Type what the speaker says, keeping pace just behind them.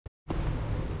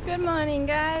Good morning,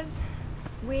 guys.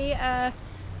 We are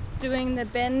doing the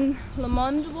Ben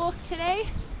Lomond walk today.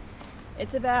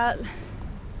 It's about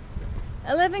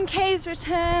 11 k's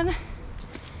return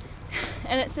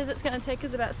and it says it's going to take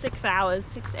us about 6 hours,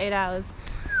 6 to 8 hours.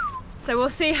 So we'll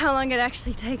see how long it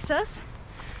actually takes us.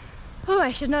 Oh,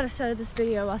 I should not have started this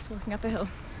video whilst walking up a hill.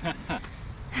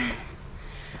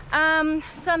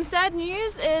 Some sad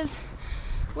news is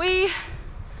we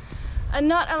are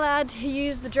not allowed to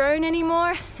use the drone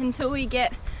anymore until we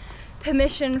get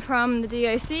permission from the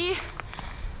DOC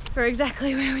for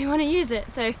exactly where we want to use it.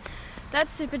 So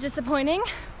that's super disappointing,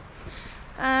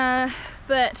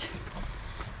 but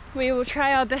we will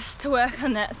try our best to work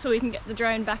on that so we can get the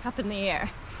drone back up in the air.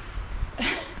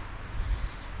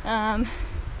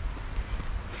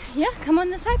 Yeah, come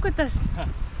on this hike with us.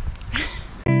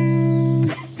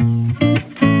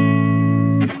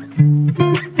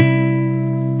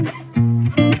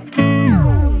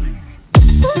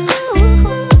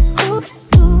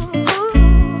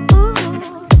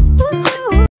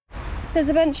 There's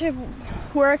a bunch of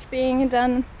work being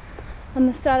done on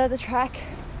the side of the track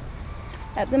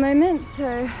at the moment,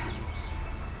 so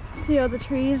see all the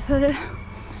trees that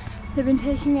they've been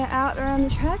taking it out around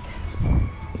the track.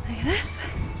 Look at this.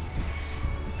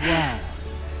 Wow.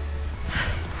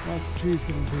 Lots of trees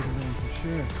getting taken down for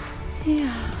sure.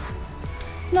 Yeah.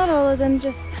 Not all of them,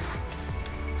 just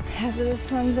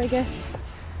hazardous ones, I guess.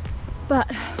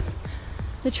 But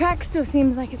the track still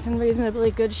seems like it's in reasonably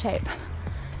good shape,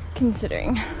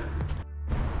 considering.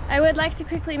 I would like to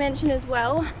quickly mention as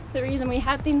well, the reason we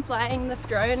have been flying the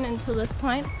drone until this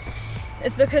point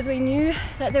is because we knew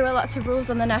that there were lots of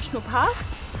rules on the national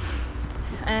parks,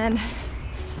 and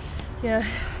you know,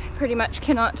 pretty much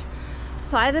cannot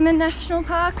fly them in national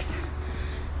parks,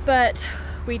 but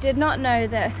we did not know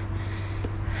that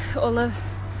all of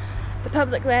the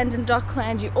public land and dock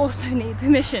land you also need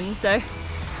permission. So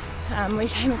we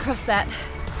came across that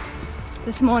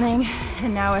this morning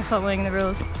and now we're following the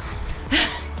rules.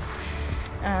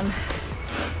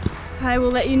 I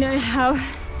will let you know how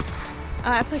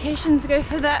our applications go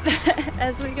for that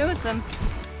as we go with them.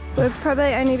 We've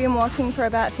probably only been walking for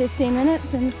about 15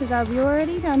 minutes and this is our view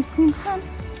already down to Queenstown.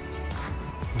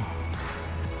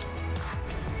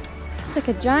 It's like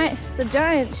it's a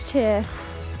giant's chair.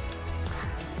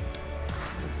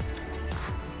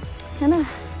 Kinda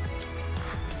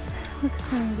looks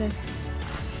kind of good.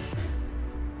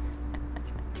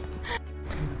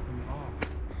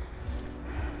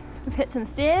 We've hit some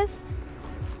stairs.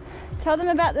 Tell them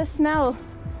about the smell.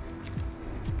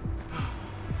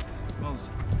 It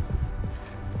smells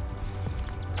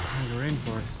like a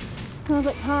rainforest. Smells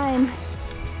like pine.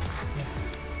 Yeah.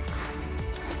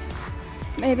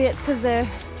 Maybe it's because they're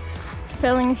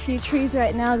felling a few trees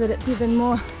right now that it's even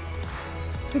more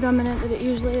predominant than it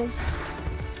usually is.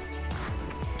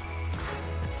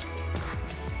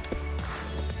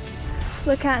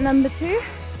 Lookout number 2.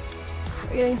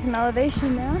 We're getting some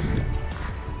elevation now,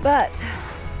 but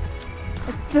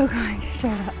it's still going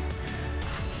straight up.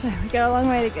 So we got a long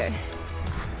way to go,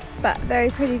 but very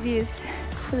pretty views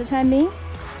for the time being.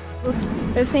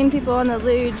 We've seen people on the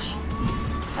luge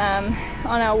on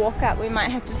our walk up. We might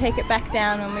have to take it back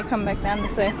down when we come back down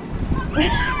this way.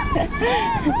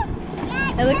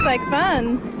 It looks like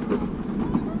fun.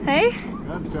 Hey?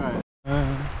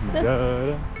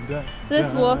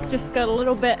 This walk just got a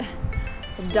little bit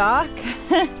dark.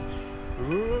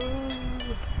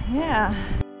 Yeah.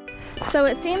 So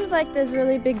it seems like there's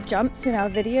really big jumps in our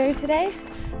video today,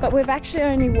 but we've actually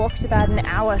only walked about an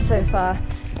hour so far.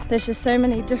 There's just so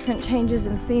many different changes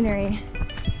in scenery.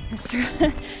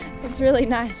 It's really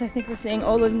nice. I think we're seeing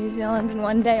all of New Zealand in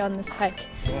one day on this hike.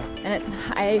 Yeah. And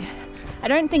I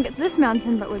don't think it's this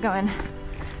mountain, but we're going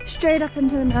straight up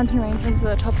into the mountain range, into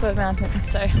the top of a mountain.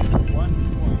 So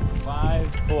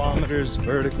 1.5 kilometers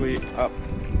vertically up.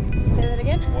 Say that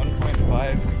again?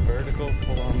 1.5 vertical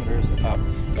kilometers up.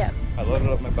 Yep. I loaded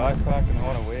up my backpack and I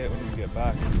want to weigh it when we get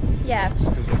back. Yeah. Just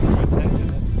because I put my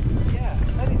attention in. Yeah,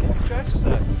 I need extra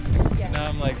exercise. Yeah. Now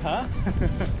I'm like, huh?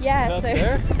 Yeah, Not so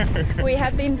there? we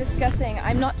have been discussing,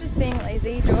 I'm not just being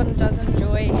lazy, Jordan does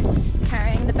enjoy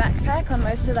carrying the backpack on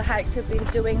most of the hikes we've been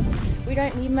doing. We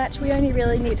don't need much, we only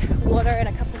really need water and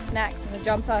a couple snacks and a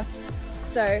jumper.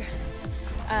 So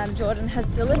Jordan has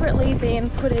deliberately been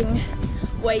putting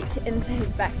weight into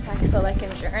his backpack for like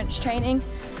endurance training.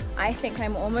 I think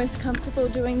I'm almost comfortable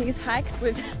doing these hikes.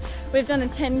 We've done a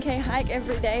 10k hike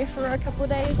every day for a couple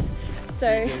days.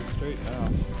 So straight now.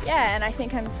 yeah, and I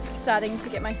think I'm starting to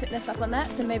get my fitness up on that,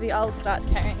 so maybe I'll start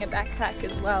carrying a backpack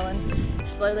as well and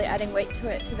slowly adding weight to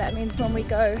it. So that means when we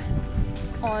go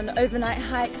on overnight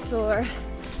hikes or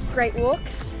great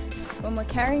walks, when we're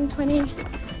carrying 20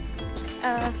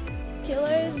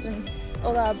 kilos and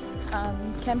all our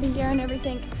camping gear and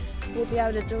everything, we'll be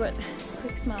able to do it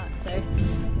quick smart. So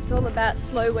it's all about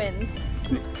slow wins.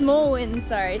 Small wins,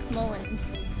 sorry, small wins.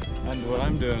 And what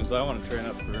I'm doing is I want to train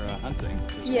up for hunting.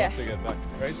 Yeah. Once I get back to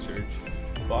Christchurch,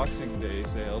 Boxing Day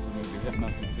sales, I'm going to be hitting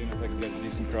up and seeing if I can get a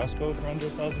decent crossbow for under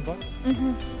 $1,000 bucks.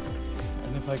 And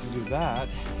if I can do that,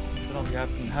 then I'll be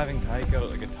having to hike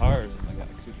out like a tar or something like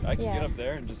that. 'Cause if I can get up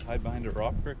there and just hide behind a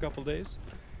rock for a couple days,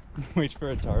 wait for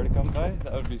a tar to come by,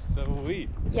 that would be so sweet.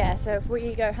 Yeah, so if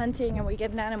we go hunting and we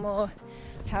get an animal,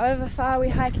 however far we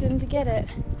hiked in to get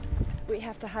it, we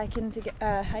have to hike in to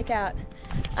hike out.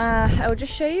 I will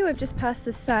just show you, we've just passed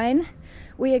the sign.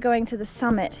 We are going to the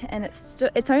summit and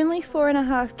it's only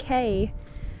 4.5 K,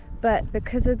 but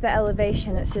because of the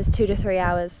elevation it says 2 to 3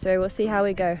 hours, so we'll see how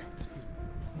we go.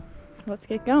 Let's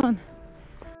get going.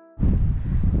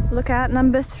 Lookout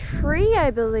number 3,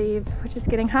 I believe, which is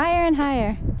getting higher and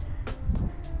higher.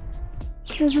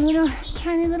 There's a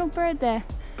tiny little bird there.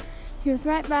 He was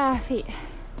right by our feet.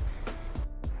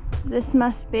 This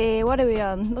must be, what are we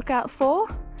on? Lookout 4?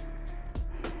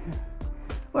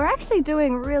 We're actually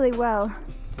doing really well,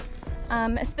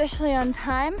 especially on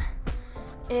time.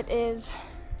 It is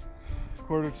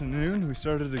 1/4 to noon, we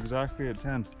started exactly at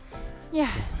 10.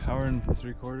 Yeah. Hour and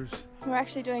 3/4. We're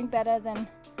actually doing better than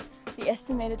the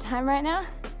estimated time right now.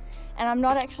 And I'm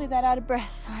not actually that out of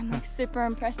breath, so I'm like super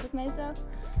impressed with myself.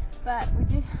 But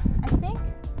I think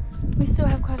we still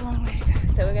have quite a long way to go.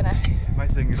 So we're gonna... My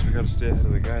thing is we gotta stay ahead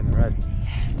of the guy in the red.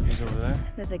 He's over there.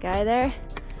 There's a guy there,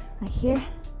 like here.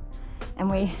 And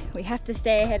we have to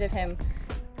stay ahead of him.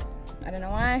 I don't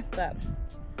know why, but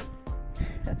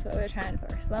that's what we're trying for.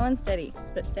 Slow and steady,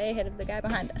 but stay ahead of the guy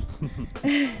behind us.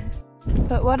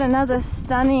 But what another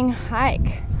stunning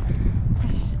hike.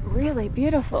 It's really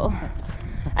beautiful.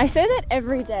 I say that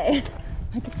every day.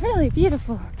 Like, it's really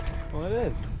beautiful. Well, it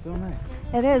is. It's so nice.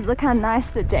 It is. Look how nice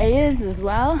the day is as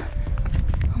well.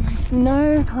 Almost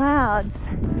no clouds.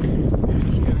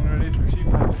 Just getting ready for sheep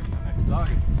hunting next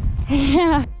August.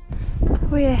 Yeah.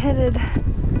 We are headed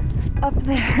up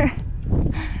there,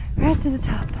 right to the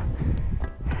top.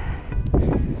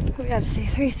 We gotta see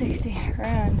 360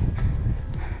 around.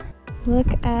 Look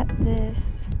at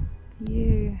this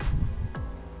view.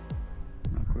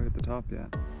 Not quite at the top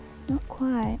yet. Not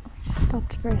quite. We just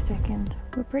stopped for a second.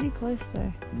 We're pretty close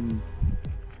though.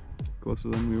 Closer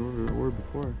than we were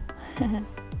before.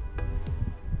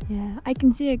 Yeah, I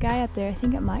can see a guy up there. I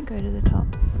think it might go to the top.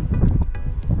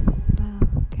 Wow,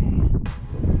 okay.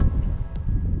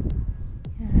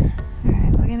 Yeah.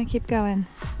 Alright, we're gonna keep going.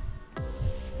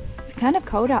 It's kind of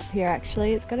cold up here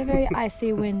actually. It's got a very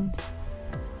icy wind.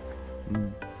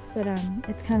 But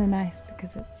it's kind of nice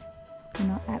because we're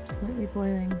not absolutely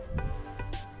boiling.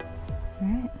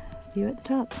 Alright, see you at the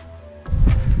top.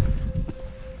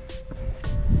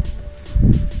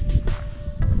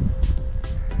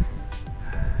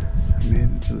 I made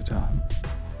it to the top.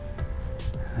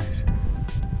 Nice.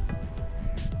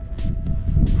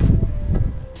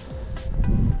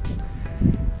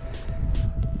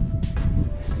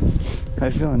 How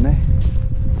you feeling, Nay?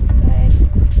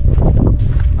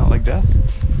 Not like death?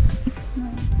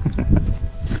 No.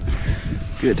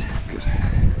 Good, good.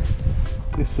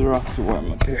 At least the rocks are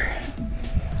warm up here.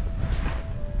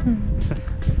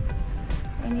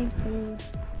 I need food.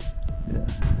 Yeah.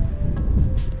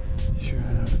 Sure, I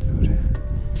know the food.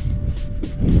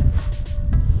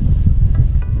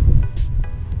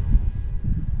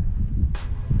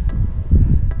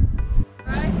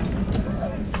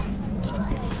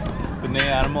 The Nay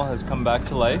animal has come back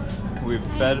to life. We've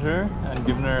fed her and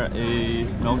given her a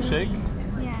milkshake.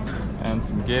 And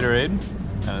some Gatorade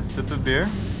and a sip of beer,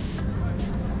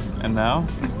 and now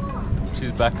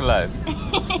she's back alive.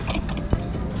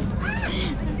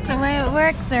 That's the way it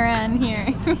works around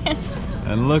here.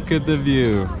 And look at the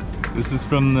view. This is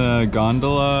from the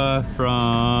gondola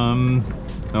from,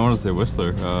 I want to say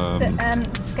Whistler, Skyline.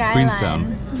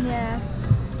 Queenstown. Yeah.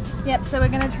 Yep, so we're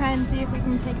going to try and see if we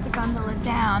can take the gondola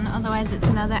down, otherwise it's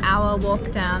another hour walk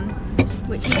down,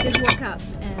 which we did walk up,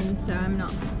 and so I'm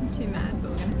not too mad, but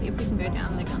we're going to see if we can go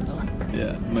down the gondola.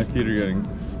 Yeah, my feet are getting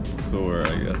sore,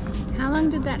 I guess. How long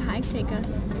did that hike take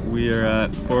us? We are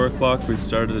at 4 o'clock, we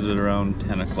started at around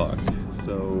 10 o'clock,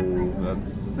 so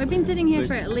that's... We've been sitting here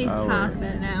for at least hour. half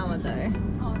an hour though.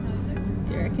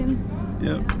 Do you reckon?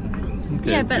 Yep.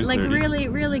 Okay, Yeah, but like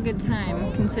 3:30. really good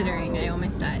time considering I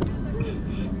almost died.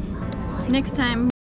 Next time